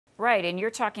Right, and you're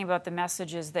talking about the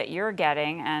messages that you're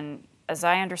getting, and as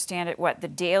I understand it, what the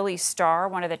Daily Star,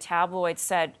 one of the tabloids,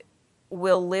 said,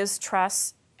 will Liz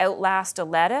Truss outlast a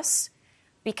lettuce?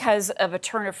 Because of a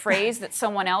turn of phrase that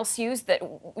someone else used, that,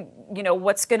 you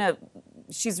know,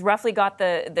 she's roughly got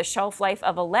the shelf life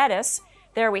of a lettuce.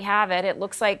 There we have it. It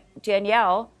looks like,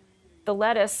 Danielle, the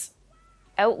lettuce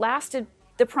outlasted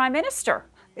the Prime Minister.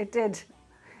 It did.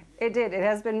 It did. It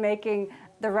has been making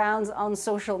the rounds on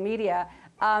social media.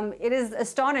 It is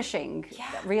astonishing,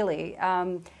 really.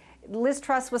 Liz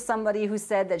Truss was somebody who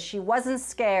said that she wasn't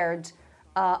scared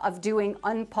of doing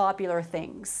unpopular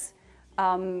things.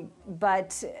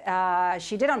 But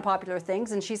she did unpopular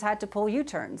things, and she's had to pull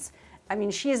U-turns. I mean,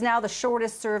 she is now the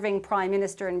shortest-serving prime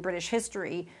minister in British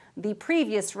history. The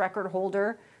previous record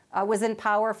holder was in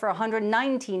power for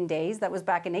 119 days. That was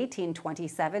back in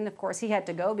 1827. Of course, he had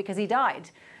to go because he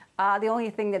died. The only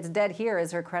thing that's dead here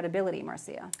is her credibility,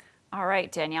 Marcia. All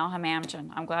right, Danielle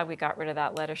Hamamjian, I'm glad we got rid of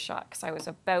that lettuce shot because I was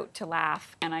about to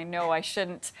laugh, and I know I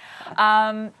shouldn't.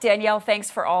 Danielle, thanks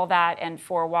for all that and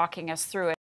for walking us through it.